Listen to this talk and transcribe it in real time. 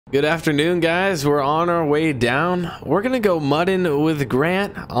Good afternoon, guys. We're on our way down. We're gonna go mudding with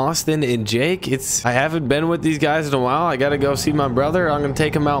Grant, Austin, and Jake. I haven't been with these guys in a while. I gotta go see my brother. I'm gonna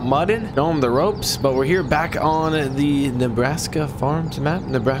take him out mudding, show him the ropes. But we're here back on the Nebraska farms map,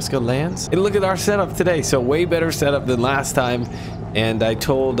 Nebraska lands. And look at our setup today. So way better setup than last time. And I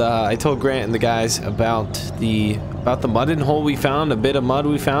told Grant and the guys about the mudding hole we found, a bit of mud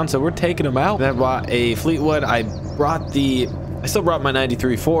we found. So we're taking them out. I bought a Fleetwood. I still brought my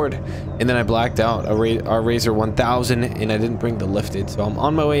 93 Ford, and then I blacked out our Razor 1000, and I didn't bring the lifted. So I'm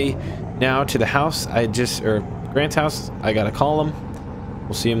on my way now to the house. Grant's house. I gotta call him.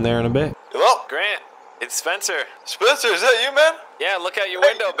 We'll see him there in a bit. Hello? Grant, it's Spencer. Spencer, is that you, man? Yeah, look out your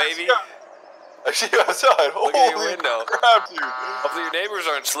window, baby. I see you outside. Look at your window. Crap, dude. Hopefully your neighbors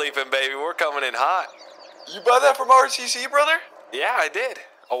aren't sleeping, baby. We're coming in hot. You buy that from RCC, brother? Yeah, I did.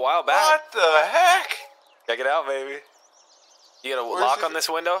 A while back. What the heck? Check it out, baby. You got a lock on this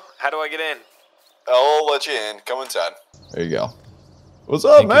window? How do I get in? I'll let you in. Come inside. There you go. What's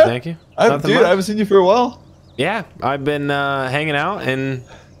up, man? Thank you. I haven't seen you for a while. Yeah, I've been hanging out, and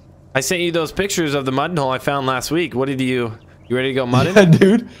I sent you those pictures of the mudding hole I found last week. What did you ready to go mudding? Yeah,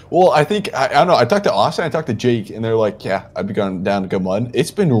 dude. Well, I don't know. I talked to Austin, I talked to Jake, and they're like, yeah, I'd be going down to go mudding. It's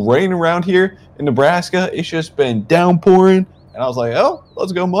been raining around here in Nebraska. It's just been downpouring. And I was like, oh,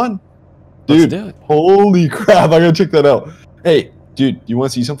 let's go mudding. Dude, do it. Holy crap. I gotta check that out. Hey, dude, you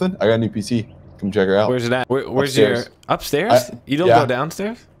want to see something? I got a new PC. Come check her out. Where's it at? Where's upstairs. your upstairs? You don't go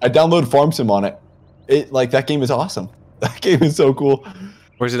downstairs? I downloaded Farm Sim on it. That game is awesome. That game is so cool.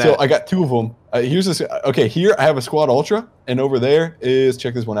 Where's it at? So I got two of them. Here's this. Okay, here I have a Squad Ultra, and over there is,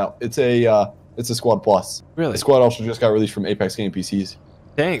 check this one out. It's a Squad Plus. Really? The Squad Ultra just got released from Apex Game PCs.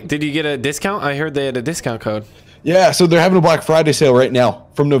 Dang, did you get a discount? I heard they had a discount code. Yeah, so they're having a Black Friday sale right now,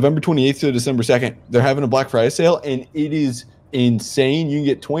 from November 28th to December 2nd. They're having a Black Friday sale, and it is insane. You can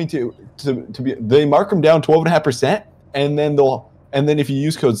get 22 they mark them down 12.5%, and then if you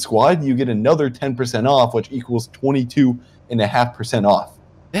use code SQUAD, you get another 10% off, which equals 22.5% off.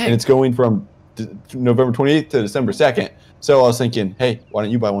 Dang. And it's going from November 28th to December 2nd. So I was thinking, hey, why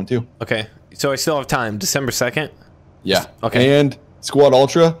don't you buy one too? Okay, so I still have time. December 2nd? Yeah. Okay. And Squad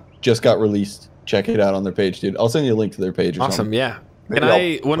Ultra just got released. Check it out on their page, dude. I'll send you a link to their page or awesome, something. yeah.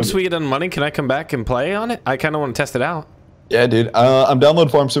 Once we get done money, can I come back and play on it? I kind of want to test it out. Yeah, dude. I'm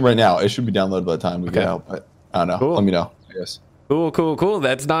downloading Farm Sim right now. It should be downloaded by the time we get out, but I don't know. Cool. Let me know, I guess. Cool.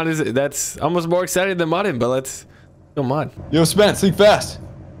 That's almost more exciting than mudding, but let's go mud. Yo, Spence, think fast.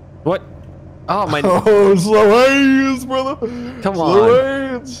 What? Oh, my. Oh, slow hands, brother. Come slow on.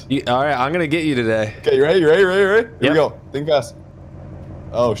 Hands. All right, I'm going to get you today. Okay, you ready? Here we go. Think fast.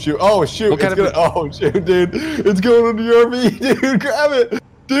 Oh, shoot. Oh, shoot. Oh, shoot, dude. It's going under your RV, dude. Grab it.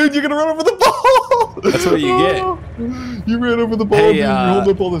 Dude, you're going to run over the ball. That's what you get. You ran over the ball, hey, dude. You're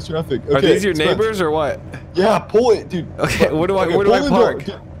holding up all this traffic. Okay, are these your neighbors or what? Yeah, pull it, dude. Okay, where do I park?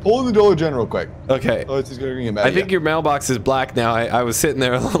 Pull in the Dollar General quick. Okay. Oh, it's just going to get mad. I think your mailbox is black now. I was sitting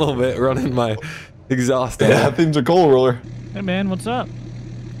there a little bit running my exhaust. Yeah, things are coal roller. Hey, man, what's up?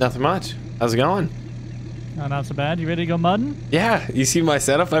 Nothing much. How's it going? Oh, not so bad. You ready to go mudding? Yeah, you see my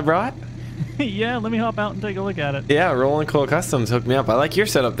setup I brought? Yeah, let me hop out and take a look at it. Yeah, Rolling Coal Customs hooked me up. I like your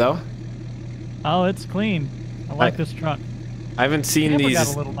setup, though. Oh, it's clean. I like this truck. I haven't seen these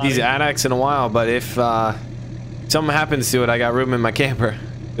ADAX in a while, but if something happens to it, I got room in my camper,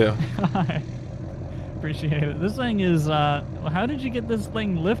 too. I appreciate it. This thing is, how did you get this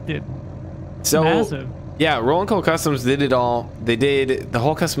thing lifted? It's massive. Yeah, Rolling Coal Customs did it all. They did the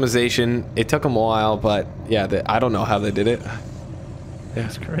whole customization. It took them a while, but yeah, I don't know how they did it.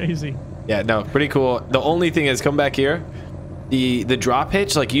 That's crazy. Yeah, no, pretty cool. The only thing is, come back here. The drop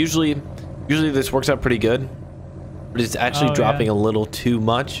hitch, like usually this works out pretty good, but it's actually dropping a little too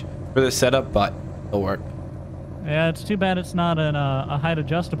much for this setup, but it'll work. Yeah, it's too bad it's not a height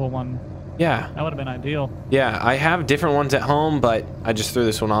adjustable one. Yeah. That would have been ideal. Yeah, I have different ones at home, but I just threw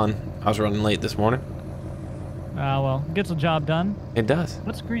this one on. I was running late this morning. Well, gets the job done. It does.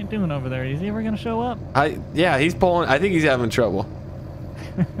 What's Grant doing over there? Is he ever gonna show up? Yeah, he's pulling. I think he's having trouble.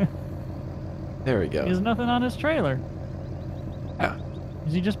 There we go. There's nothing on his trailer. Yeah.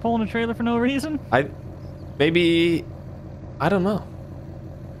 Is he just pulling a trailer for no reason? Maybe, I don't know.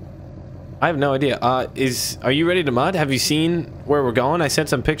 I have no idea. Are you ready to mud? Have you seen where we're going? I sent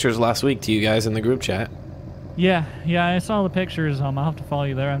some pictures last week to you guys in the group chat. Yeah, I saw the pictures. I'll have to follow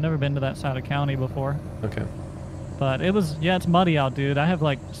you there. I've never been to that side of county before. Okay. But it's muddy out, dude. I have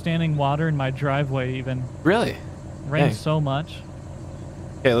like standing water in my driveway even. Really? It rains so much.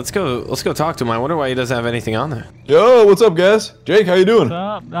 Okay, let's go talk to him. I wonder why he doesn't have anything on there. Yo, what's up, guys? Jake, how you doing? What's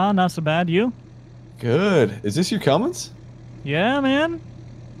up? Oh, not so bad. You? Good. Is this your Cummins? Yeah, man.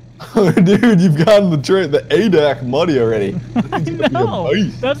 Dude, you've gotten the ADAC money already. No,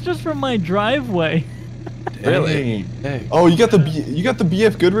 that's just from my driveway. Really? Dang. Oh, you got the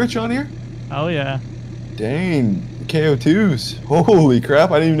BF Goodrich on here? Oh yeah. Dang, KO2s. Holy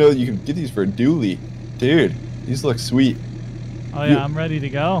crap! I didn't even know that you could get these for a dually. Dude, these look sweet. Oh yeah, I'm ready to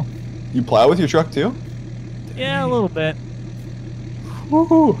go. You plow with your truck too? Yeah, a little bit.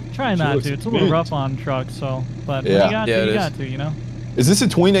 Woohoo! Try not to. It's a little rough on trucks, so. But when Yeah. you got to, you got to, you know. Is this a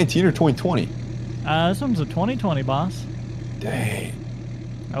 2019 or 2020? This one's a 2020, boss. Dang.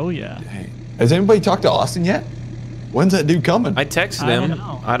 Oh yeah. Dang. Has anybody talked to Austin yet? When's that dude coming? I texted I him.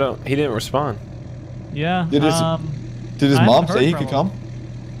 don't know. He didn't respond. Yeah. Did his I mom haven't say heard he from could him. come?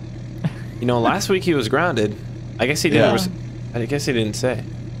 You know, last week he was grounded. I guess he didn't. Yeah. I guess he didn't say.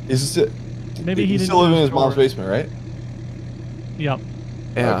 Is this Maybe he he's didn't still living in his store. mom's basement, right? Yep.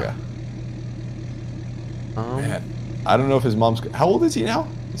 Yeah. Okay. Um, I don't know if his mom's. How old is he now?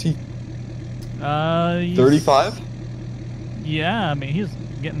 Is he He's- 35? Yeah, I mean he's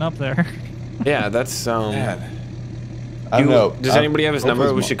getting up there. yeah, that's Man. I don't know. Does anybody have his hopefully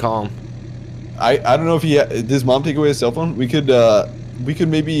number? We mom- should call him. I don't know if he did his mom take away his cell phone. We could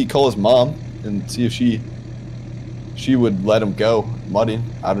maybe call his mom and see if she would let him go mudding.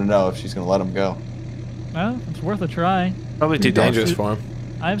 I don't know if she's gonna let him go. Well, it's worth a try. Probably too dangerous for him.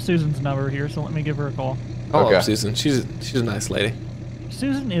 I have Susan's number here, so let me give her a call. Call Okay. up Susan. She's a nice lady.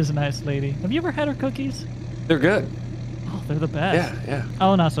 Susan is a nice lady. Have you ever had her cookies? They're good. Oh, they're the best. Yeah, yeah.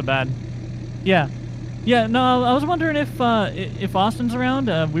 Oh, not so bad. Yeah. Yeah, no, I was wondering if Austin's around.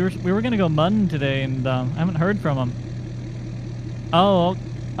 We were gonna go mudding today, and I haven't heard from him. Oh,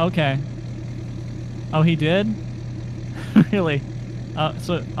 okay. Oh, he did? Really?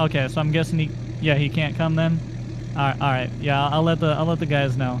 So okay, so I'm guessing he can't come then. All right. Yeah, I'll let the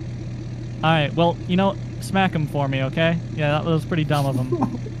guys know. All right. Well, smack him for me, okay? Yeah, that was pretty dumb of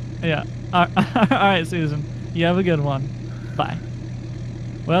him. Yeah. All right, Susan. You have a good one. Bye.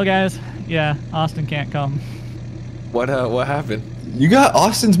 Well, guys, yeah, Austin can't come. What happened? You got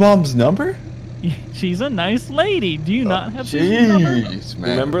Austin's mom's number? She's a nice lady. Do you not have Susan's number? Jeez, man.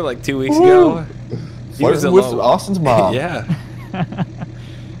 Remember like 2 weeks ago? He was Flirting with alone. Austin's mom. Yeah.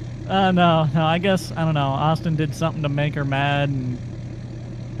 No, I guess, I don't know. Austin did something to make her mad, and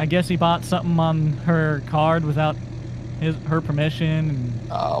I guess he bought something on her card without her permission. And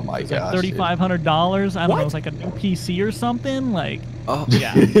Oh my it was like gosh. $3,500. I don't know. It was like a new PC or something. Like, Oh,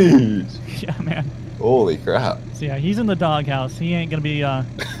 yeah. Jeez. Yeah, man. Holy crap. So yeah, he's in the doghouse. He ain't gonna be. I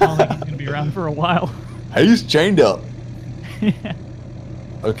don't think he's gonna be around for a while. He's chained up.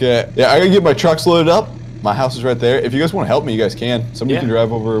 Okay. Yeah, I gotta get my trucks loaded up. My house is right there. If you guys want to help me, you guys can. Somebody Yeah. can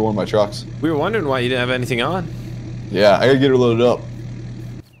drive over one of my trucks. we were wondering why you didn't have anything on. Yeah, I gotta get her loaded up.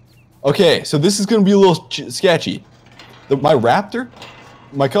 Okay, so this is gonna be a little sketchy. My Raptor,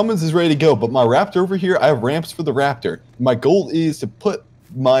 my Cummins is ready to go, but my Raptor over here, I have ramps for the Raptor. My goal is to put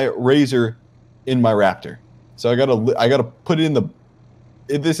my Razor in my Raptor. So I gotta put it in the.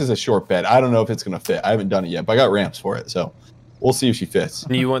 This is a short bed. I don't know if it's gonna fit. I haven't done it yet, but I got ramps for it, so we'll see if she fits.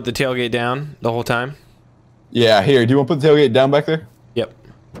 And you want the tailgate down the whole time? Yeah, here. Do you want to put the tailgate down back there? Yep.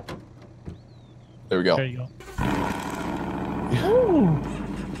 There we go. There you go. Ooh.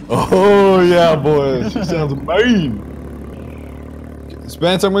 Oh yeah, boys. She sounds mean.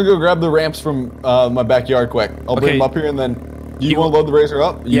 Spence, I'm gonna go grab the ramps from my backyard quick. I'll bring Okay. them up here, and then you You- want to load the Razor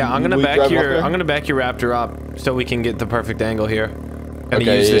up? Yeah, I'm gonna will you back drive up your there? I'm gonna back your Raptor up so we can get the perfect angle here. Gonna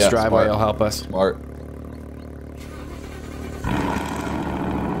Okay, use this yeah, driveway. smart. It'll help us. Smart.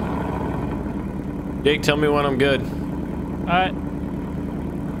 Jake, tell me when I'm good. All right.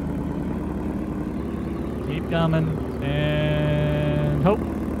 Keep coming and hope.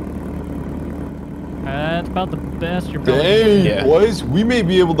 That's about the best you're probably. Dang, Yeah. boys, we may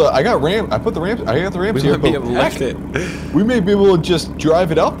be able to. I got ramps. I got the ramps We here. might be but able to heck, lift it. we may be able to just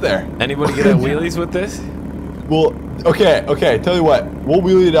drive it up there. Anybody get at wheelies with this? Well, okay. Tell you what, we'll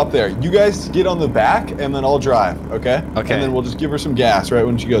wheel it up there. You guys get on the back, and then I'll drive. Okay. Okay. And then we'll just give her some gas right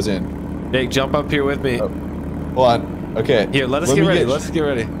when she goes in. Jake, jump up here with me. Oh. Hold on. Okay. Here, let us me get ready. Let's get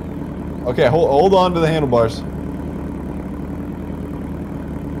ready. Okay, hold on to the handlebars.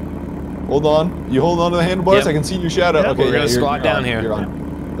 Hold on. You hold on to the handlebars? Yep. I can see your shadow. Yep. Okay, We're gonna you're squat down on, here. You're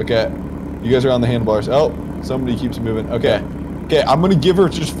on. Okay. You guys are on the handlebars. Oh, somebody keeps moving. Okay. Okay, I'm gonna give her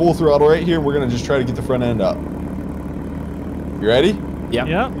just full throttle right here. We're gonna just try to get the front end up. You ready? Yep.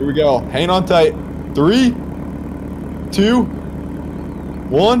 Yep. Here we go. Hang on tight. 3, 2,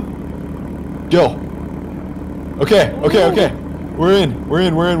 1, go. Okay. We're in.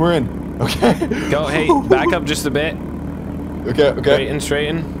 Okay. Go. Hey, back up just a bit. Okay.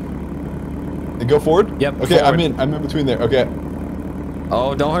 Straighten. And go forward? Yep, Okay, forward. I'm in between there. Okay.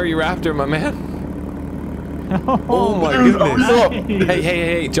 Oh, don't hurt your Raptor, my man. Oh, my dude, goodness. oh,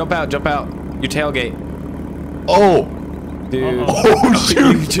 Hey, jump out. Your tailgate. Oh. Dude. Oh,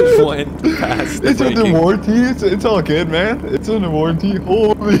 shoot. You just went past the It's under braking. warranty. It's all good, man. It's under warranty.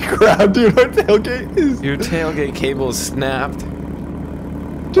 Holy crap, dude. Our tailgate is... Your tailgate cable is snapped.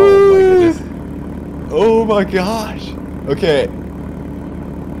 Dude. Oh, my goodness. Oh, my gosh. Okay.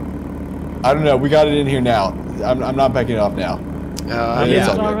 I don't know. We got it in here now. I'm not backing it off now. Yeah. it's It's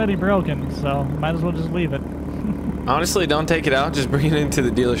all good. already broken, so might as well just leave it. Honestly, don't take it out. Just bring it into the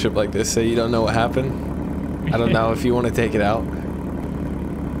dealership like this so you don't know what happened. I don't know if you want to take it out.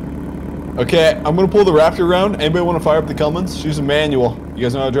 Okay, I'm going to pull the Raptor around. Anybody want to fire up the Cummins? She's a manual. You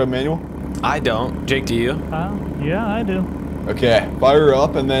guys know how to drive manual? I don't. Jake, do you? Yeah, I do. Okay, fire her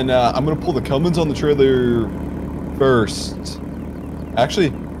up, and then I'm going to pull the Cummins on the trailer first. Actually,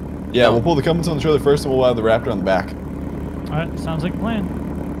 yeah, No. we'll pull the Cummins on the trailer first, and we'll have the Raptor on the back. All right, sounds like a plan.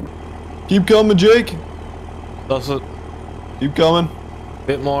 Keep coming, Jake. Also, Keep coming.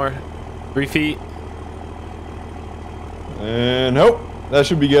 bit more. 3 feet. And nope, that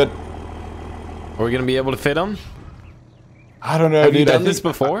should be good. Are we gonna be able to fit them? I don't know, Have dude. you done this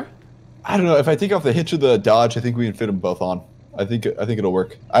before? I don't know. If I take off the hitch of the Dodge, I think we can fit them both on. I think it'll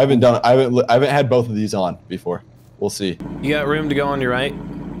work. I haven't had both of these on before. We'll see. You got room to go on your right?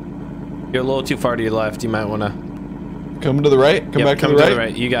 You're a little too far to your left. You might wanna. Coming to the right. Come back to the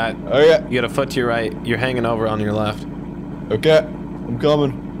right. You got. Oh yeah. You got a foot to your right. You're hanging over on your left. Okay. I'm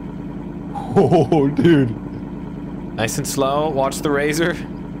coming. Oh, dude. Nice and slow. Watch the razor.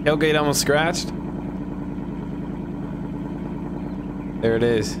 Tailgate almost scratched. There it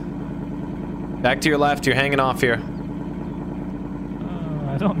is. Back to your left. You're hanging off here.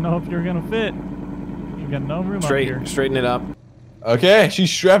 I don't know if you're gonna fit. You got no room up here. Straighten it up. Okay,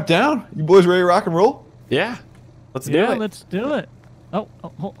 she's strapped down. You boys ready to rock and roll? Yeah. Let's do Yeah, it. let's do it. Oh,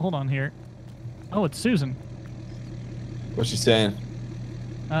 hold on here. Oh, it's Susan. What's she saying?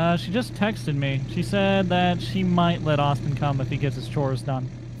 She just texted me. She said that she might let Austin come if he gets his chores done.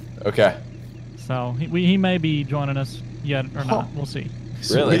 Okay. So he may be joining us yet or not. We'll see.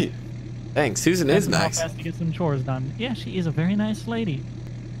 Really? Sweet. Dang, Susan is Depends on nice. How fast to get some chores done. Yeah, she is a very nice lady.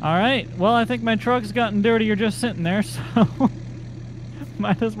 All right. Well, I think my truck's gotten dirtier just sitting there, so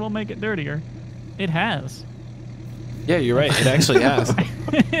might as well make it dirtier. It has. Yeah, you're right. It actually has.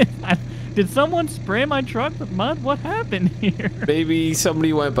 Did someone spray my truck with mud? What happened here? Maybe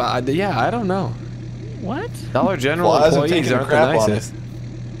somebody went by. Yeah, I don't know. What? Dollar General Flies are employees taking a aren't the crap on nicest.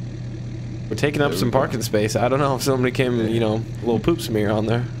 We're taking up some parking space. I don't know if somebody came, a little poop smear on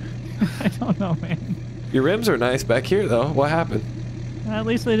there. I don't know, man. Your rims are nice back here, though. What happened? At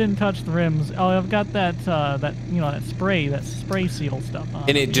least they didn't touch the rims. Oh, I've got that that spray seal stuff on.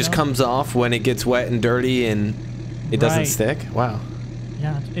 And it just comes off when it gets wet and dirty and it doesn't Right. stick? Wow.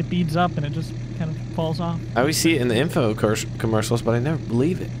 Yeah, it beads up and it just kind of falls off. I always see it in the info commercials, but I never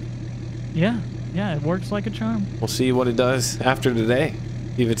believe it. Yeah, it works like a charm. We'll see what it does after today,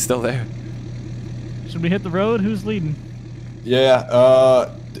 if it's still there. Should we hit the road? Who's leading? Yeah.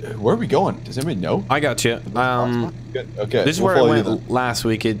 Where are we going? Does anybody know? I got you. Good. Okay. This is we'll where I follow you went then. last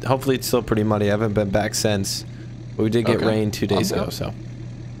week. Hopefully it's still pretty muddy. I haven't been back since. But we did get Okay. rain 2 days I'm ago, good. so.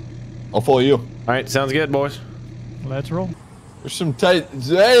 I'll follow you. All right, sounds good, boys. Let's roll. There's some tight.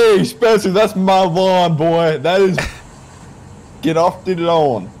 Hey, Spencer, that's my lawn, boy. That is. Get off the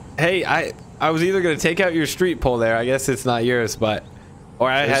lawn. Hey, I was either going to take out your street pole there. I guess it's not yours, but. Or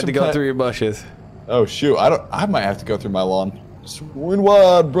I had to some go through your bushes. Oh shoot! I might have to go through my lawn. Swing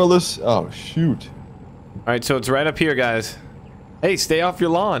wide, brothers. Oh shoot! All right, so it's right up here, guys. Hey, stay off your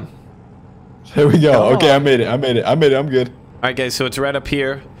lawn. There we go. Come Okay, on. I made it. I'm good. All right, guys, so it's right up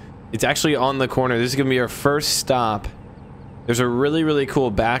here. It's actually on the corner. This is going to be our first stop. There's a really, really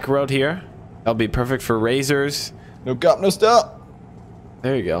cool back road here. That'll be perfect for razors. No cop, no stop.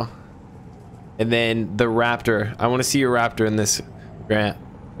 There you go. And then the Raptor. I want to see your Raptor in this, Grant.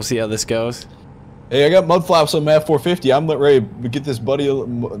 We'll see how this goes. Hey, I got mud flaps on my F450. I'm ready to get this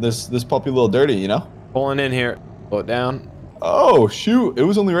this puppy a little dirty, you know? Pulling in here. Pull it down. Oh shoot! It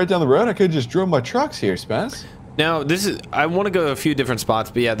was only right down the road. I could have just drove my trucks here, Spence. Now, I want to go to a few different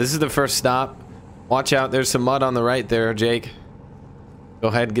spots, but yeah, this is the first stop. Watch out. There's some mud on the right there, Jake. Go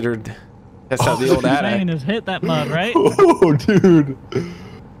ahead, get her. Test out the old What you're saying attic. is hit that mud, right? Oh, dude!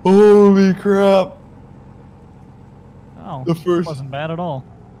 Holy crap! Oh, The first- wasn't bad at all.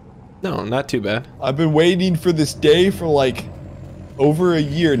 No, not too bad. I've been waiting for this day for like over a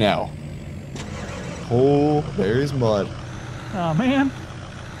year now. Oh, there's mud. Oh man,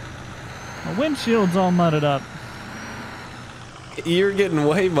 my windshield's all mudded up. You're getting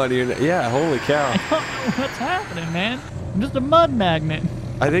way muddier. Yeah, holy cow. I don't know what's happening, man. I'm just a mud magnet.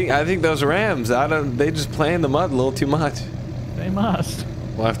 I think those Rams, they just play in the mud a little too much. They must.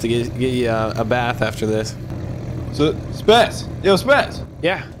 We'll have to get you a bath after this. So Spence, yo Spence.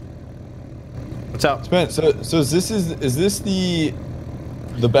 Yeah. What's up? Spence, so is this the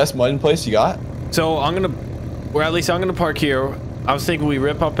best mudding place you got? So I'm gonna park here. I was thinking we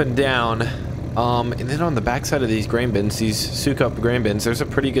rip up and down, and then on the backside of these grain bins, these soak up grain bins, there's a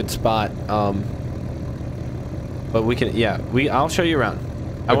pretty good spot. But we can, yeah, I'll show you around.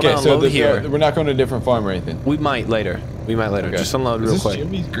 Okay, so here. We're not going to a different farm or anything. We might later. Okay. Just unload real quick. Is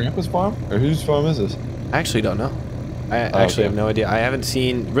this Jimmy's grandpa's farm, or whose farm is this? I actually don't know. I actually have no idea. I haven't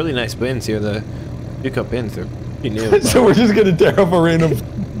seen really nice bins here. The soak up bins, they're pretty new. So we're just gonna tear up a random.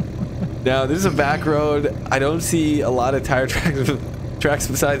 Now this is a back road. I don't see a lot of tire tracks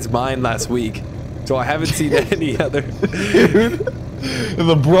besides mine last week, so I haven't seen any other. Dude, in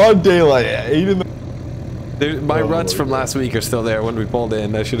the broad daylight, 8 in the. My ruts from last week are still there when we pulled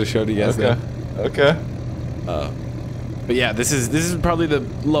in. I should have showed you guys that. Okay. But yeah, this is probably the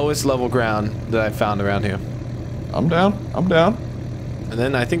lowest level ground that I've found around here. I'm down. And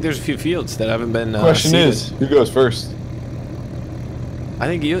then I think there's a few fields that haven't been. Question is, who goes first? I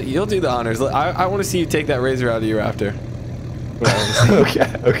think you'll do the honors. I want to see you take that razor out of your Raptor.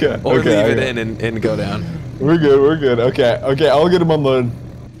 Okay. Or leave it in and go down. We're good. Okay, I'll get him unloaded.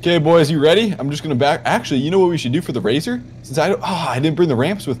 Okay, boys, you ready? I'm just gonna back. Actually, you know what we should do for the razor? Since I didn't bring the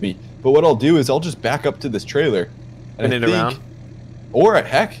ramps with me. But what I'll do is I'll just back up to this trailer. And it around. Or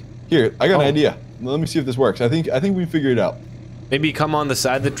heck, here I got an idea. Let me see if this works. I think we figured it out. Maybe come on the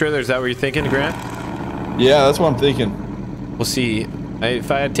side of the trailer. Is that what you're thinking, Grant? Yeah, that's what I'm thinking. We'll see. If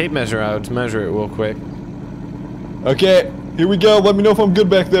I had tape measure, I would measure it real quick. Okay, here we go. Let me know if I'm good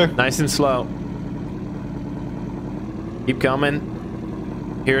back there. Nice and slow. Keep coming.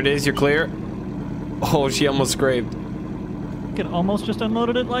 Here it is, you're clear. Oh, she almost scraped. You could almost just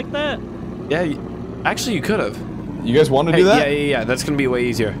unloaded it like that. Yeah, actually you could have. You guys want to do that? Yeah. That's gonna be way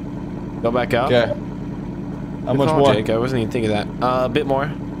easier. Go back out. Okay. How much call, more? Jake. I wasn't even thinking of that. A bit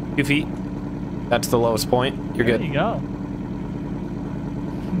more. 2 feet. That's the lowest point. You're good. There you go.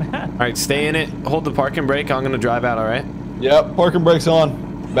 All right, stay in it. Hold the parking brake. I'm gonna drive out. All right. Yep. Parking brake's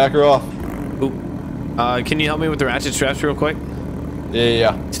on. Back her off. Oop. Can you help me with the ratchet straps real quick?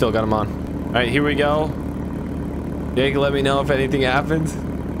 Yeah. Still got them on. All right, here we go. Jake, let me know if anything happens.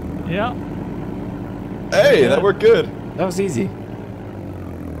 Yeah. Hey, that worked good. That was easy.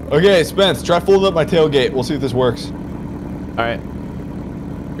 Okay, Spence, try folding up my tailgate. We'll see if this works. All right.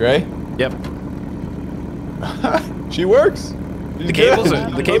 You ready? Yep. She works. The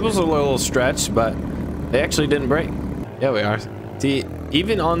cables are a little stretched, but they actually didn't break. Yeah, we are. See,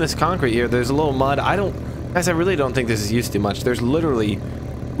 even on this concrete here, there's a little mud. Guys, I really don't think this is used too much. There's literally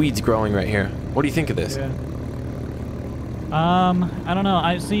weeds growing right here. What do you think of this? Yeah. I don't know.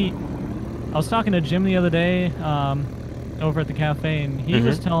 I was talking to Jim the other day over at the cafe, and he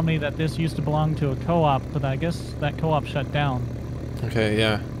was telling me that this used to belong to a co-op, but I guess that co-op shut down. Okay,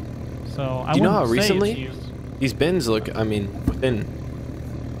 yeah. So do you know how recently these bins look? I mean, thin.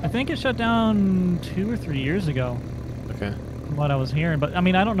 I think it shut down 2 or 3 years ago. Okay. From what I was hearing, but I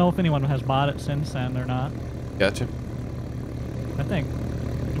mean, I don't know if anyone has bought it since then or not. Gotcha. I think.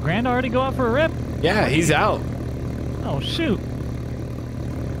 Did Grand already go out for a rip? Yeah, he's out. Oh shoot.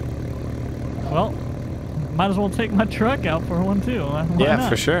 Well, might as well take my truck out for one too. Why yeah, not?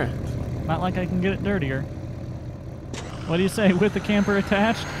 for sure. Not like I can get it dirtier. What do you say, with the camper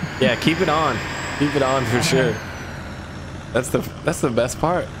attached? Yeah, keep it on. Keep it on for sure. That's the best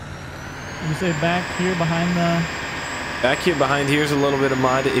part. You say back here behind the... Back here behind here's a little bit of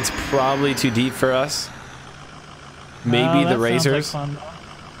mud. It's probably too deep for us. Maybe the razors. Sounds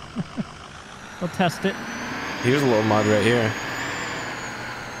like fun. We'll test it. Here's a little mud right here.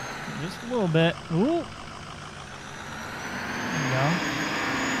 Just a little bit. Ooh. There you go.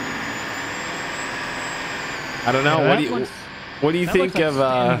 I don't know. Yeah, what do you think like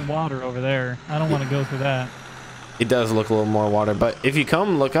of water over there? I don't want to go through that. It does look a little more water, but if you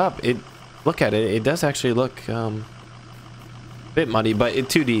come look at it, it does actually look a bit muddy, but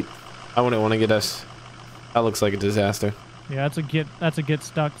it's too deep. I wouldn't want to get us. That looks like a disaster. Yeah, that's a get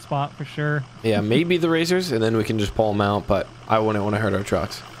stuck spot for sure. Yeah, maybe the razors, and then we can just pull them out, but I wouldn't want to hurt our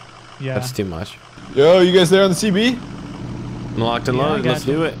trucks. Yeah. That's too much. Yo, you guys there on the CB? I'm locked and loaded. Let's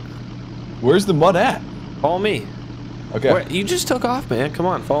do it. Where's the mud at? Follow me. Okay. You just took off, man. Come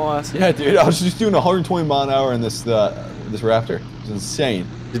on, follow us. Yeah, dude. I was just doing 120 mile an hour in this Raptor. It's insane.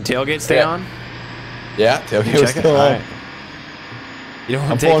 Did tailgate stay on? Yeah, tailgate was still on. Right. You don't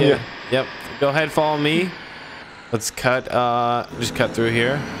want to take it. Yep. Go ahead, follow me. Let's cut. Just cut through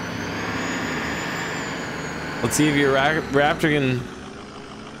here. Let's see if your Raptor can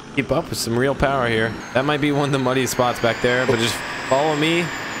keep up with some real power here. That might be one of the muddiest spots back there, but just follow me.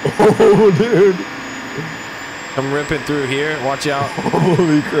 Oh, dude. Come ripping through here. Watch out.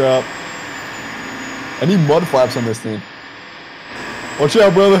 Holy crap. I need mud flaps on this thing. Watch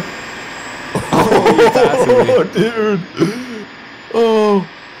out, brother. Oh, dude. Oh.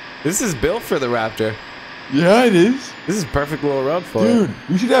 This is built for the Raptor. Yeah, it is. This is a perfect little road for it. Dude,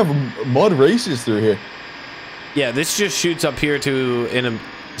 we should have mud races through here. Yeah, this just shoots up here to in a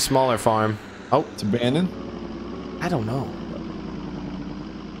smaller farm. Oh, It's abandoned. I don't know.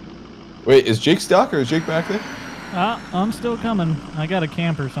 Wait, is Jake stuck or is Jake back there? I'm still coming. I got a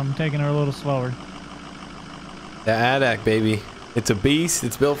camper, so I'm taking her a little slower. The ADAC, baby. It's a beast.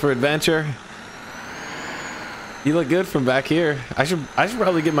 It's built for adventure. You look good from back here. I should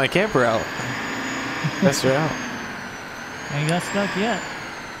probably get my camper out. Test her out. Ain't got stuck yet.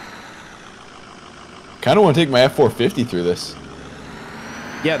 Kind of want to take my F450 through this.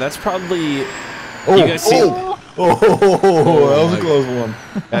 Yeah, that's probably. Oh, you guys see? oh, that was a close one.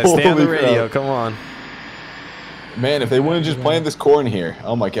 Stay on the Holy radio. crap. Come on. Man, if they wouldn't just plant this corn here,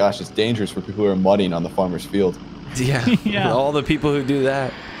 oh my gosh, it's dangerous for people who are mudding on the farmer's field. Yeah. Yeah. All the people who do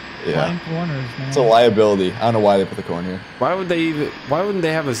that. Yeah, Blind corners, man. it's a liability. I don't know why they put the corn here. Why would they even? Why wouldn't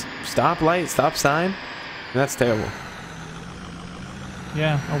they have a stoplight, stop sign? That's terrible.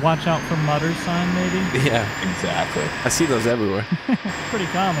 Yeah, a watch out for mutters sign, maybe. Yeah, Exactly. I see those everywhere. Pretty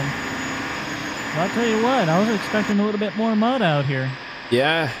common. Well, I'll tell you what, I was expecting a little bit more mud out here.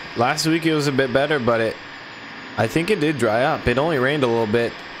 Yeah, last week it was a bit better, but I think it did dry up. It only rained a little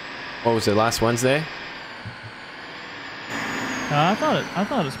bit. What was it, last Wednesday? I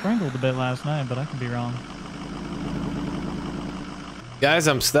thought it sprinkled a bit last night, but I could be wrong. Guys,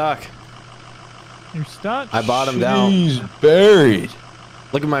 I'm stuck. You're stuck? I bottomed out. He's buried.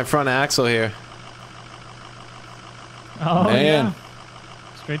 Look at my front axle here. Oh, Man. yeah.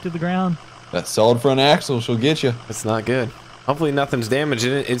 Straight to the ground. That solid front axle, she'll get you. That's not good. Hopefully nothing's damaged.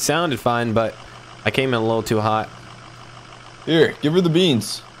 It sounded fine, but I came in a little too hot. Here, give her the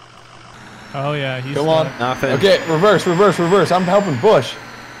beans. Oh, yeah. He's Come on. stuck. Nothing. Okay, reverse, reverse, reverse. I'm helping Bush.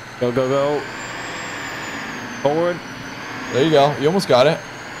 Go, go, go. Forward. There you go. You almost got it.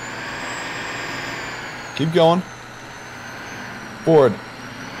 Keep going. Forward.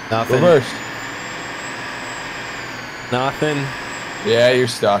 Nothing. Reverse. Nothing. Yeah, you're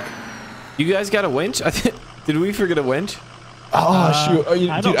stuck. You guys got a winch? Did we forget a winch? Oh, shoot. Oh,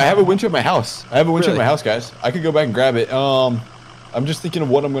 I don't dude, I have a know. winch at my house. I have a winch at Really? my house, guys. I could go back and grab it. I'm just thinking of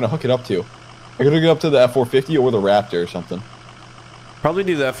what I'm going to hook it up to. I could hook it up to the F450 or the Raptor or something. Probably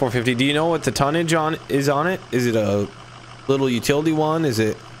do that 450. Do you know what the tonnage is on it? Is it a little utility one? Is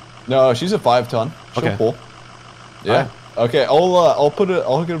it? No, she's a 5-ton. She'll Okay. pull. Yeah. Okay, I'll hook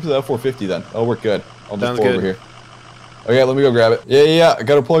it up to the F450 then. That'll work good. I'll just Sounds pull good. over here. Okay, let me go grab it. Yeah. I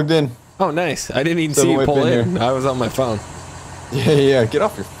got it plugged in. Oh, nice. I didn't even see you Seven-way pull pin in. here. I was on my phone. Yeah. Get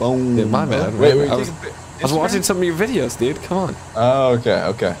off your phone. Yeah, my bad. Wait. I was watching some of your videos, dude. Come on. Oh,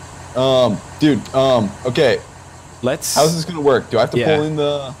 okay. Dude. Okay. Let's. How's this gonna work? Do I have to Yeah. pull in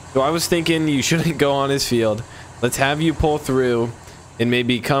the? So I was thinking you shouldn't go on his field. Let's have you pull through and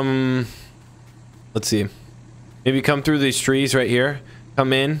maybe come. Let's see. Maybe come through these trees right here.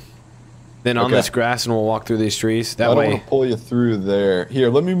 Come in. Then on Okay. this grass, and we'll walk through these trees. I That don't way. want to pull you through there. Here,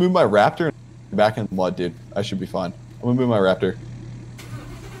 let me move my Raptor back in the mud, dude. I should be fine. I'm gonna move my Raptor.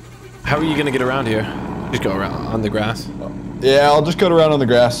 How are you gonna get around here? Just go around on the grass. Yeah, I'll just cut around on the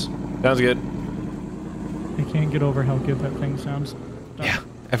grass. Sounds good. I can't get over how good that thing sounds. Yeah.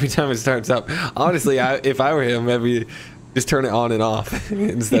 Every time it starts up. Honestly, if I were him, maybe just turn it on and off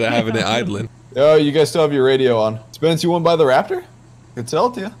instead of having it idling. Oh, you guys still have your radio on. Spence, you want to buy the Raptor? I could sell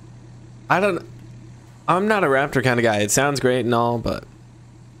it to you. I'm not a Raptor kind of guy. It sounds great and all, but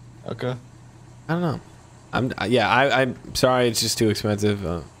Okay. I don't know. I'm sorry. It's just too expensive.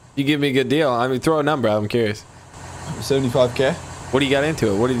 You give me a good deal. I mean, throw a number. I'm curious. 75K? What do you got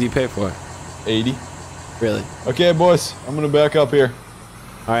into it? What did you pay for it? 80. Really? Okay, boys. I'm gonna back up here.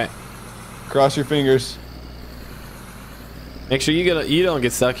 All right. Cross your fingers. Make sure you don't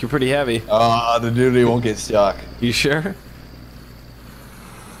get stuck. You're pretty heavy. Ah, the duty won't get stuck. You sure?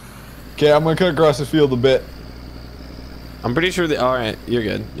 Okay, I'm gonna cut across the field a bit. I'm pretty sure all right. You're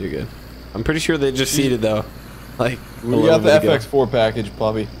good. You're good. I'm pretty sure they just seated though. Like a We little got the bit ago. FX4 package,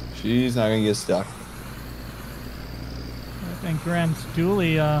 puppy. She's not gonna get stuck. I think Graham's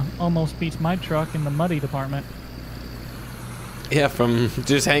dually almost beats my truck in the muddy department. Yeah, from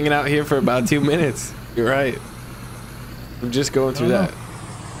just hanging out here for about 2 minutes. You're right. I'm just going through that.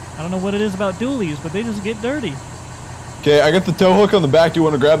 I don't know what it is about dualies, but they just get dirty. Okay, I got the tow hook on the back. Do you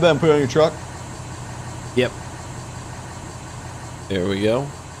want to grab that and put it on your truck? Yep. There we go.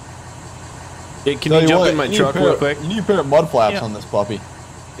 Hey, can Tell you jump what, in my you need truck a pair- real quick? You need a pair of mud flaps Yeah. on this puppy.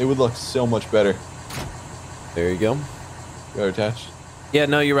 It would look so much better. There you go. They're attached. Yeah,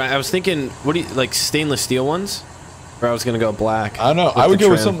 no, you're right. I was thinking, what do you like, stainless steel ones? Or I was gonna go black. I don't know. with I would the go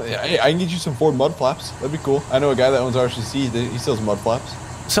with trim. some. Hey, I can get you some Ford mud flaps. That'd be cool. I know a guy that owns RCC. He sells mud flaps.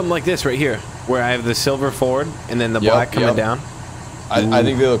 Something like this right here, where I have the silver Ford and then the Yep, black coming yep. down. I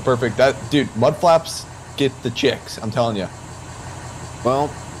think they look perfect. That dude, mud flaps get the chicks. I'm telling you.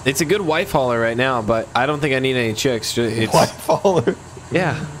 Well, it's a good wife hauler right now, but I don't think I need any chicks. It's, Wife hauler.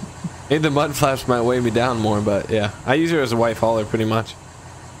 yeah. Maybe the mud flaps might weigh me down more, but yeah. I use her as a wife hauler pretty much.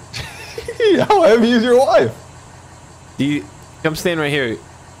 How heavy is your wife? Do you come stand right here?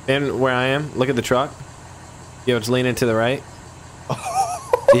 Stand where I am. Look at the truck. Yo, it's leaning to the right.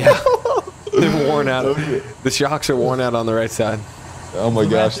 Yeah. They're worn out. Okay. The shocks are worn out on the right side. Oh my The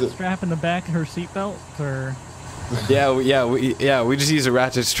gosh. ratchet strap in the back of her seatbelt, or Yeah, we just use a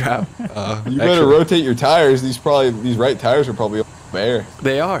ratchet strap. You better rotate your tires. These right tires are probably bare.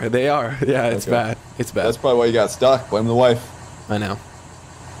 They are. Yeah, it's Okay. bad. It's bad. That's probably why you got stuck. Blame the wife. I know.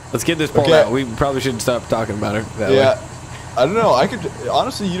 Let's get this pulled Okay. out. We probably should stop talking about her that Yeah. way. I don't know. I could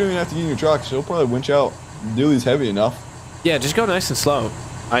honestly. You don't even have to get in your truck. She'll probably winch out. Dooley's heavy enough. Yeah, just go nice and slow.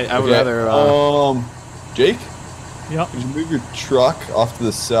 I would Okay, rather. Jake, yep, could you move your truck off to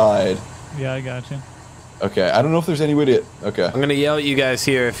the side? yeah, I got you. Okay. I don't know if there's any way to. Okay. I'm gonna yell at you guys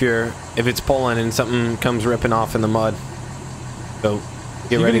here if it's pulling and something comes ripping off in the mud. So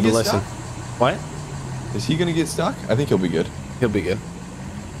get He ready gonna to get listen. stuck? What? Is he gonna get stuck? I think he'll be good. He'll be good.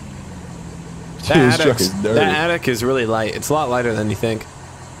 Dude, his truck is dirty. That attic is really light. It's a lot lighter than you think.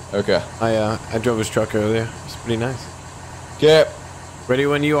 Okay. I drove his truck earlier. It's pretty nice. Okay. Ready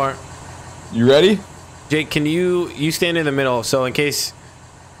when you are. You ready? Jake, can you stand in the middle so in case,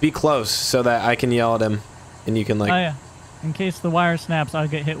 be close so that I can yell at him and you can like. Oh yeah, in case the wire snaps, I'll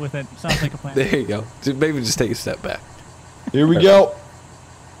get hit with it. Sounds like a plan. There you go. Maybe just take a step back. Here we go.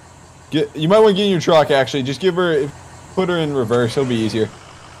 You might want to get in your truck. Actually, just put her in reverse. It'll be easier.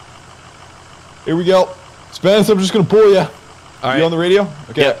 Here we go. Spence, I'm just gonna pull you. All right. You on the radio?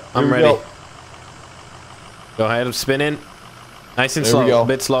 Okay. Yep, I'm here we ready. go. Go ahead, I'm spinning. Nice and There we slow. go. A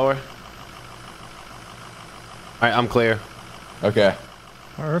bit slower. All right, I'm clear. Okay.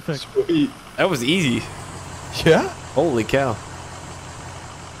 Perfect. Sweet. That was easy. Yeah. Holy cow.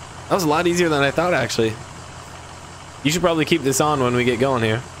 That was a lot easier than I thought, actually. You should probably keep this on when we get going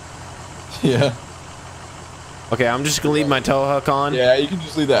here. Yeah. Okay, I'm just gonna leave my tow hook on, Yeah. You can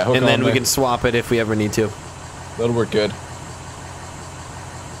just leave that hook and on then we there. can swap it if we ever need to. That'll work good.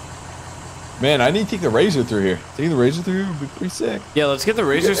 Man, I need to take the razor through here. Taking the razor through here would be pretty sick. Yeah, let's get the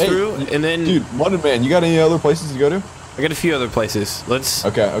razors Hey, through, and then Dude, London man, you got any other places to go to? I got a few other places. Let's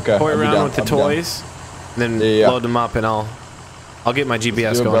Okay. toy I'll be around down, with the I'll be down. toys, and then Yeah. load them up, and I'll get my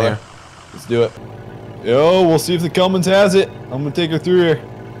GPS Do it, going brother. here. Let's do it. Yo, we'll see if the Cummins has it. I'm gonna take her through here.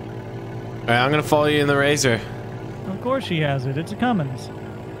 All right, I'm gonna follow you in the razor. Of course she has it. It's a Cummins.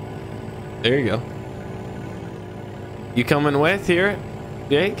 There you go. You coming with here,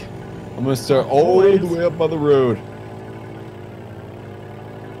 Jake? I'm gonna start all the way up by the road.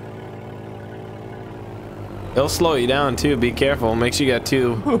 He'll slow you down too. Be careful. Make sure you got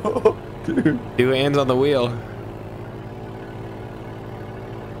Dude. two hands on the wheel.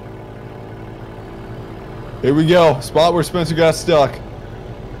 Here we go. Spot where Spencer got stuck.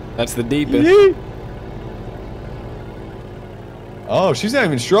 That's the deepest. Yee. Oh, she's not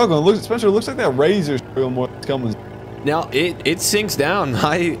even struggling. Look, Spencer, looks like that razor's struggling more than Cummins. Now it sinks down.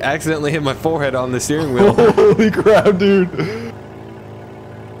 I accidentally hit my forehead on the steering wheel. Holy crap, dude.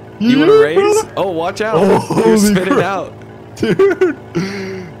 You want to Yeah, race? brother. Oh, watch out! Oh, You're holy spinning crap. out. Dude,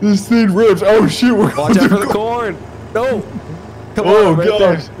 this thing rips. Oh shit, we're Watch out for the corn. No. Come Oh on, right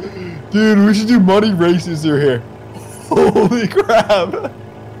gosh, dude, we should do money races through here. Holy crap!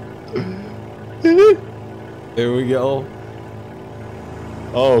 there. There we go.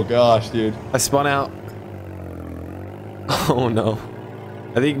 Oh gosh, dude. I spun out. Oh no.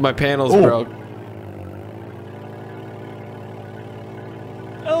 I think my panels Oh. broke.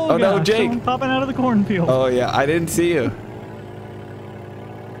 Oh, Oh, no, gosh, Jake. someone popping out of the cornfield. Oh yeah, I didn't see you.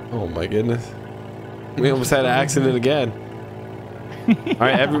 Oh my goodness. We almost had an accident again. All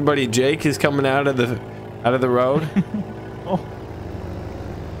right, everybody, Jake is coming out of the road. Oh.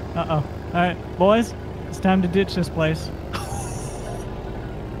 Uh-oh. All right, boys, it's time to ditch this place.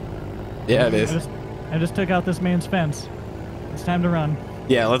 Yeah, it is. I just took out this man's fence. It's time to run.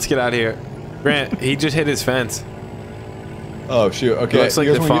 Yeah, let's get out of here. Grant, he just hit his fence. Oh shoot. Okay, Looks like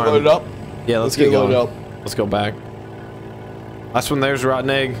you guys the want to get farm. loaded up? Yeah, let's get loaded going. up. Let's go back. Last one there's rotten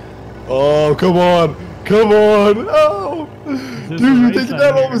egg. Oh come on, Come on. Oh. This Dude, is a you're race taking out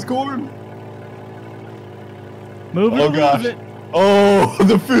down all here. his corn. Move it, Oh, lose gosh. it. Oh,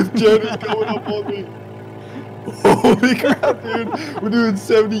 the 5th gen is coming up on me. Holy crap, dude. We're doing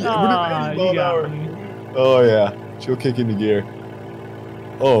 70. We're Ah, doing 80 you mile an got hour. me. Oh, yeah. She'll kick into gear.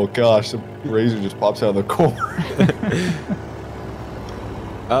 Oh, gosh. The razor just pops out of the corn.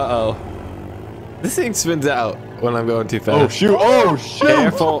 Uh-oh. This thing spins out when I'm going too fast. Oh, shoot. Oh, shoot.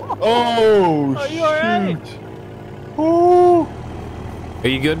 Careful. Oh, Are you all right? shoot. Oh. Are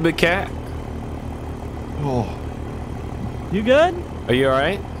you good, big cat? Oh. You good? Are you all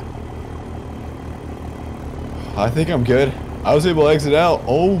right? I think I'm good. I was able to exit out.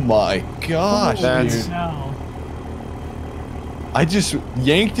 Oh, my gosh, That's- dude. Now. I just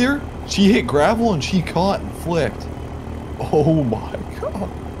yanked her. She hit gravel and she caught and flipped. Oh, my God.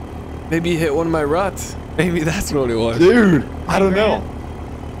 Maybe you hit one of my ruts. Maybe that's what it was. Dude, I don't know.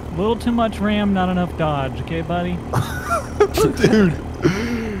 A little too much ram, not enough dodge. Okay, buddy? Dude,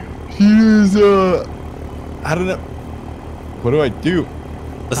 he is, I don't know. What do I do?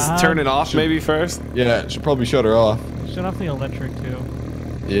 Let's turn it off maybe first. Yeah, should probably shut her off. Shut off the electric, too.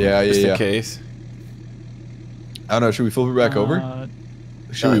 Yeah, Just in yeah. case. I don't know. Should we flip her back over?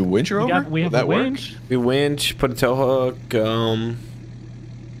 Should we winch her over? We have Would a that work? winch. We winch, put a tow hook. You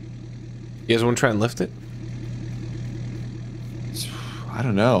guys want to try and lift it? I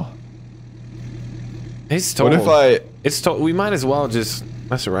don't know. It's total. What if We might as well just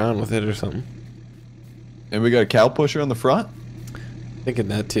mess around with it or something. and we got a cow pusher on the front? Thinking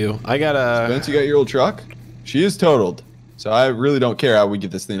that too. I got a. Spence, you got your old truck? She is totaled. So I really don't care how we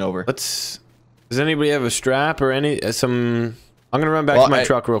get this thing over. Does anybody have a strap or some? I'm gonna run back Well, to my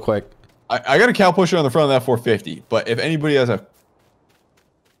truck real quick. I got a cow pusher on the front of that 450, but if anybody has a...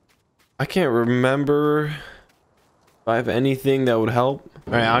 I can't remember if I have anything that would help.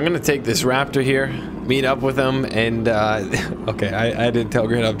 All right, I'm gonna take this Raptor here, meet up with him, and okay, I didn't tell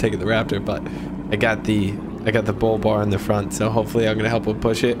Grant I'm taking the Raptor, but I got the bull bar in the front, so hopefully I'm gonna help him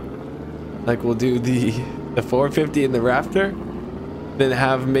push it. Like we'll do the 450 in the Raptor, then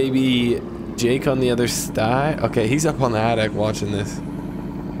have maybe Jake on the other side. Okay, he's up on the attic watching this.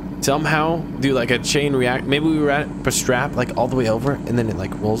 Somehow do like a chain react. Maybe we wrap a strap like all the way over, and then it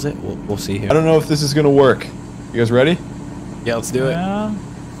like rolls it. We'll see here. I don't know if this is going to work. You guys ready? Yeah, let's do it. Yeah.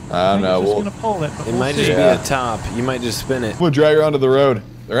 I don't know. Just We'll gonna pull it. But It we'll might see. just Yeah. be a top. You might just spin it. we'll drag her onto the road.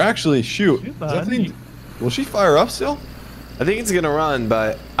 They're actually... Shoot. Shoot, Is that bud. thing... Will she fire up still? I think it's gonna run,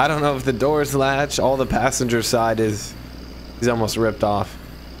 but I don't know if the doors latch. All the passenger side is almost ripped off.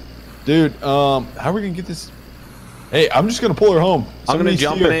 Dude, how are we going to get this... Hey, I'm just going to pull her home. I'm gonna Somebody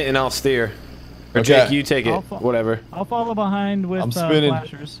jump steer. in it and I'll steer. Or Okay. Jake, you take it. I'll Whatever. I'll follow behind with I'm spinning.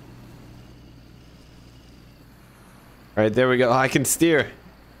 flashers. All right, there we go. I can steer.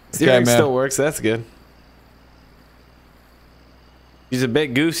 Steering man. still works. That's good. She's a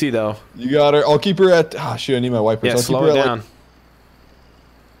bit goosey though. You got her. I'll keep her at... Ah, shoot, I need my wipers. Yeah, I'll keep slow her it at, down. Like,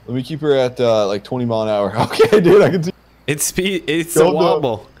 let me keep her at like 20 mile an hour. Okay, dude, I can see... It's speed. It's Calm a down.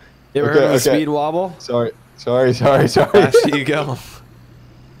 wobble. You ever Okay, heard of a okay. speed wobble? Sorry. Fast you go.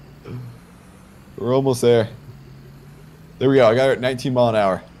 We're almost there. There we go. I got her at 19 mile an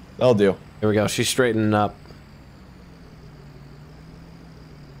hour. That'll do. There we go. She's straightening up.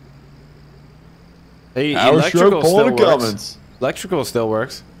 Hey, Hour stroke electrical pulling still a works. Cummins. Electrical still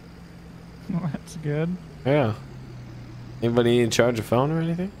works. That's good. Yeah. Anybody need to charge a phone or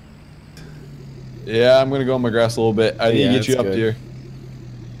anything? Yeah, I'm gonna go on my grass a little bit. I need Yeah, to get you that's up good. here.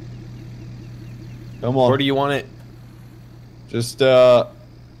 Come on. Where do you want it? Just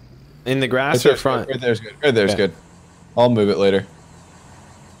In the grass right or there's front? good. Right there's good. Right there's Okay. good. I'll move it later.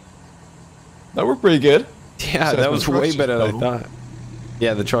 That worked pretty good. Yeah, So that the was truck's way just better than I totaled. thought.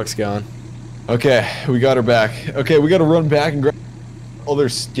 Yeah, the truck's gone. Okay, we got her back. Okay, we got to run back and grab all their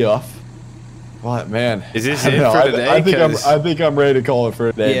stuff. What, man? Is this I don't it know. for I- today? I think I'm ready to call it for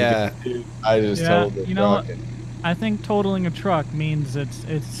a day. Yeah. because, dude, I just Yeah, totaled the you know, truck. I think totaling a truck means it's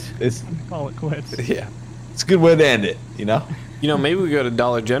call it quits. Yeah. It's a good way to end it, you know? You know, maybe we go to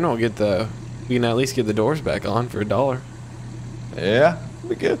Dollar General, we can at least get the doors back on for $1. Yeah,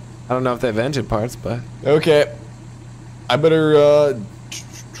 be good. I don't know if they have engine parts, but Okay. I better,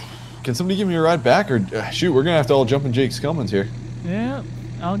 can somebody give me a ride back? Or, shoot, we're going to have to all jump in Jake's Cummins here. Yeah,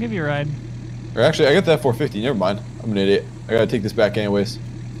 I'll give you a ride. Or actually, I got that 450. Never mind. I'm an idiot. I got to take this back anyways.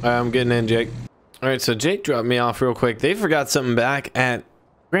 I'm getting in, Jake. All right, so Jake dropped me off real quick. They forgot something back at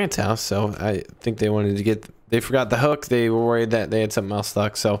Grant's house, so I think they wanted to they forgot the hook. They were worried that they had something else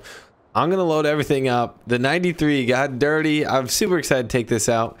stuck, so I'm going to load everything up. The 93 got dirty. I'm super excited to take this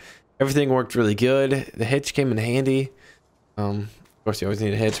out. Everything worked really good. The hitch came in handy. Of course, you always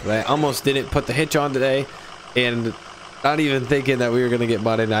need a hitch, but I almost didn't put the hitch on today, and not even thinking that we were gonna get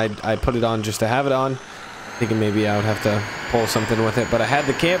mudded. I put it on just to have it on, thinking maybe I would have to pull something with it, but I had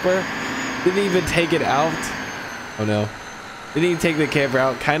the camper. Didn't even take it out. Oh no, didn't even take the camper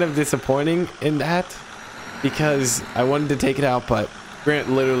out. Kind of disappointing in that, because I wanted to take it out, but Grant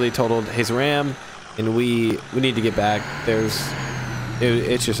literally totaled his Ram, and we need to get back.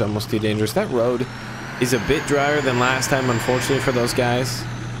 It's just almost too dangerous. That road is a bit drier than last time, unfortunately for those guys.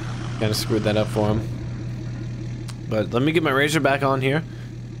 Kind of screwed that up for them. But let me get my Razor back on here,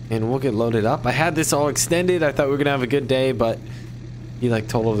 and we'll get loaded up. I had this all extended. I thought we were gonna have a good day, but he like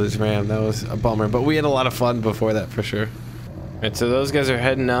totaled his Ram. That was a bummer, but we had a lot of fun before that for sure. All right, so those guys are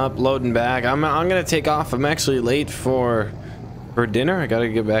heading up, loading back. I'm gonna take off. I'm actually late for dinner. I gotta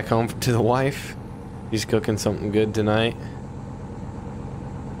get back home to the wife. She's cooking something good tonight.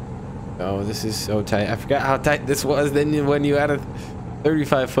 Oh, this is so tight. I forgot how tight this was. Then when you add a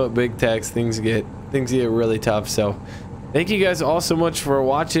 35-foot big text, things get really tough. So thank you guys all so much for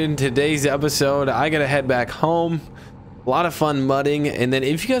watching today's episode. I gotta head back home. A lot of fun mudding, and then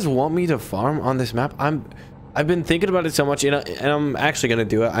if you guys want me to farm on this map, I've been thinking about it so much, and I'm actually gonna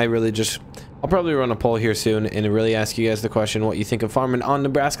do it. I'll probably run a poll here soon and really ask you guys the question what you think of farming on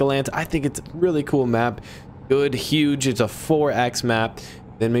Nebraska lands. I think it's a really cool map. Good, huge. It's a 4x map.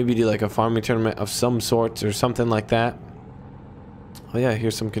 Then maybe do like a farming tournament of some sorts or something like that. Oh yeah,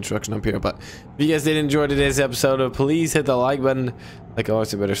 here's some construction up here. But if you guys did enjoy today's episode, please hit the like button. Like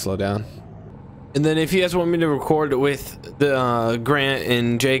always, I better slow down. And then if you guys want me to record with the Grant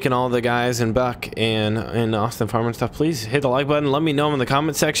and Jake and all the guys and Buck and Austin Farmer and stuff, please hit the like button. Let me know in the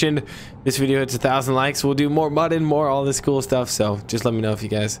comment section. This video hits 1,000 likes. We'll do more mudding, more all this cool stuff. So just let me know if you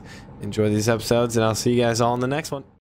guys enjoy these episodes, and I'll see you guys all in the next one.